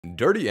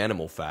Dirty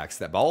animal facts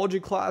that biology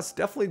class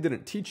definitely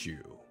didn't teach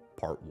you.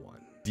 Part 1.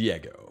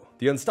 Diego,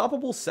 the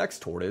unstoppable sex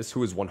tortoise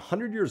who is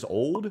 100 years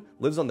old,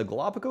 lives on the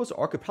Galapagos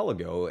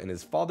archipelago and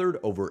has fathered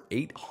over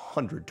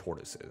 800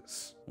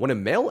 tortoises. When a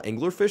male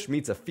anglerfish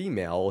meets a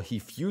female, he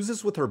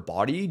fuses with her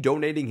body,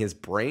 donating his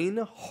brain,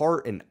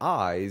 heart, and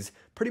eyes,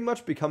 pretty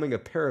much becoming a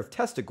pair of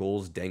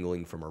testicles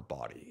dangling from her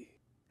body.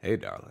 Hey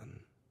darling,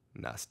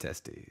 nice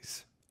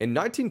testes. In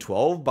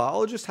 1912,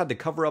 biologists had to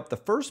cover up the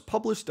first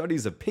published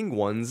studies of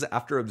penguins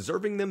after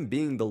observing them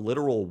being the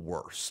literal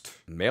worst.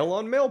 Male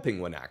on male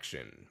penguin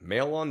action,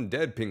 male on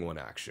dead penguin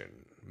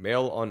action,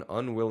 male on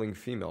unwilling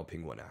female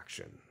penguin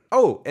action.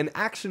 Oh, and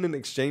action in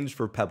exchange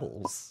for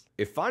pebbles.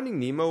 If Finding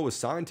Nemo was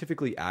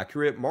scientifically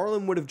accurate,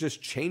 Marlin would have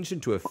just changed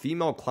into a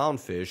female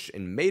clownfish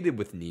and mated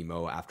with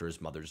Nemo after his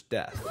mother's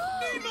death.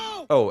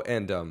 Nemo! Oh,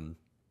 and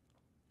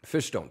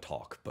fish don't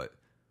talk, but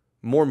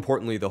more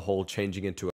importantly, the whole changing into